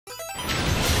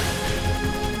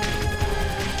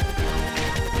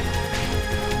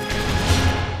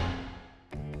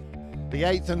The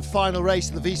 8th and final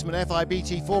race of the Viessmann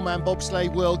FIBT 4-man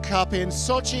bobsleigh World Cup in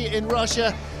Sochi in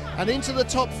Russia, and into the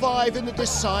top 5 in the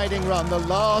deciding run, the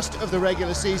last of the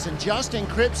regular season. Justin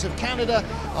Cripps of Canada,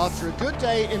 after a good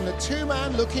day in the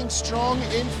 2-man, looking strong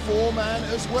in 4-man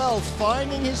as well,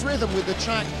 finding his rhythm with the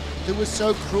track that was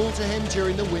so cruel to him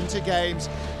during the Winter Games.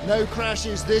 No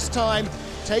crashes this time,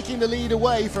 taking the lead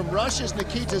away from Russia's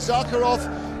Nikita Zakharov,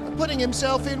 and putting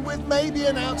himself in with maybe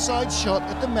an outside shot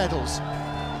at the medals.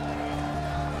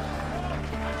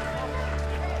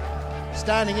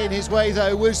 Standing in his way,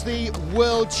 though, was the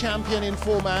world champion in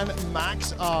 4-man,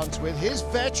 Max Arndt, with his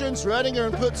veterans Rödinger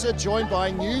and Putzer joined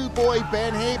by new boy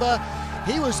Ben Heber.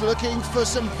 He was looking for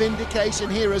some vindication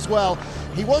here as well.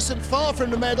 He wasn't far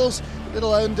from the medals,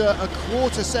 little under a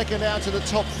quarter second out of the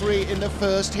top 3 in the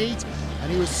first heat,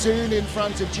 and he was soon in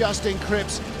front of Justin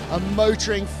Cripps and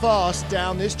motoring fast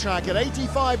down this track at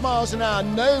 85 miles an hour,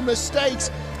 no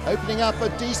mistakes, opening up a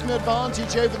decent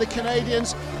advantage over the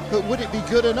Canadians. But would it be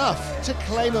good enough to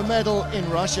claim a medal in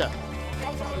Russia?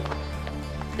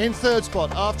 In third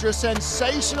spot, after a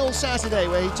sensational Saturday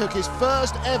where he took his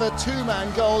first ever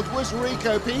 2-man gold, was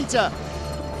Rico Peter.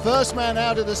 First man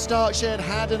out of the start shed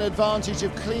had an advantage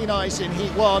of clean ice in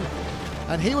Heat 1,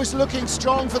 and he was looking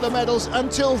strong for the medals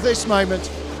until this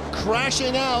moment,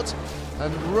 crashing out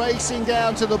and racing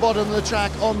down to the bottom of the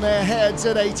track on their heads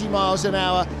at 80 miles an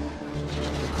hour.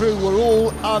 The crew were all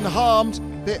unharmed,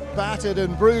 bit battered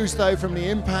and bruised though from the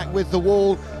impact with the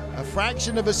wall. A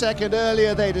fraction of a second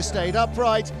earlier they'd have stayed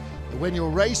upright, but when you're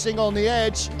racing on the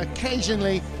edge,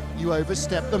 occasionally you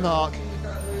overstep the mark.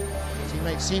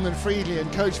 Teammate Simon Friedli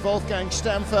and coach Wolfgang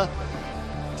Stampfer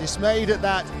dismayed at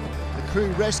that. The crew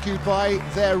rescued by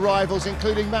their rivals,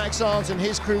 including Max Arndt and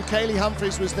his crew. Kaylee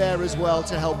Humphries was there as well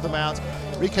to help them out.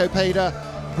 Rico Peter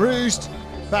bruised,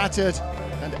 battered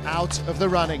and out of the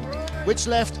running, which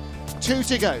left 2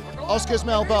 to go. Oskars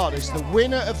Melbardis, the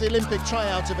winner of the Olympic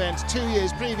tryout event 2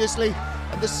 years previously,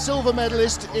 and the silver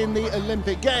medalist in the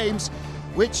Olympic Games,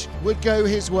 which would go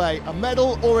his way, a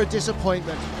medal or a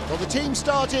disappointment. Well, the team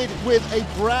started with a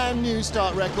brand new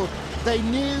start record. They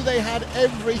knew they had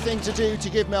everything to do to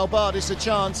give Melbardis a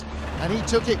chance, and he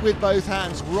took it with both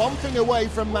hands, romping away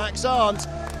from Max Arndt.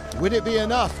 Would it be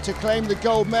enough to claim the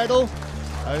gold medal?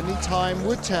 Only time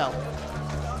would tell.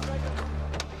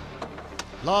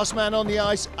 Last man on the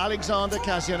ice, Alexander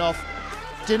Kasyanov,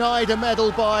 denied a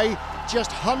medal by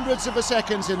just hundreds of a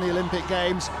seconds in the Olympic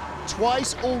Games.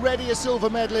 Twice already a silver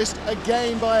medalist,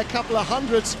 again by a couple of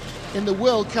hundredths in the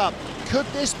World Cup. Could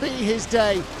this be his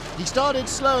day? He started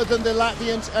slower than the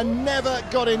Latvians and never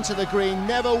got into the green,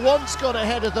 never once got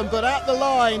ahead of them, but at the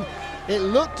line, it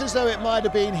looked as though it might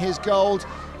have been his gold.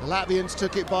 The Latvians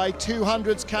took it by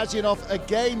 200ths. Kasyanov,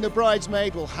 again the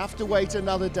bridesmaid, will have to wait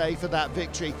another day for that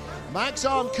victory. Max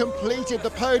Arndt completed the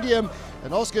podium,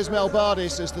 and Oskars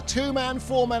Melbardis, as the 2-man,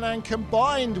 4-man and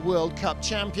combined World Cup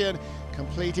champion,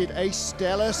 completed a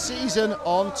stellar season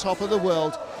on top of the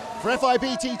world. For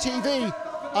FIBT TV,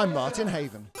 I'm Martin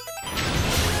Haven.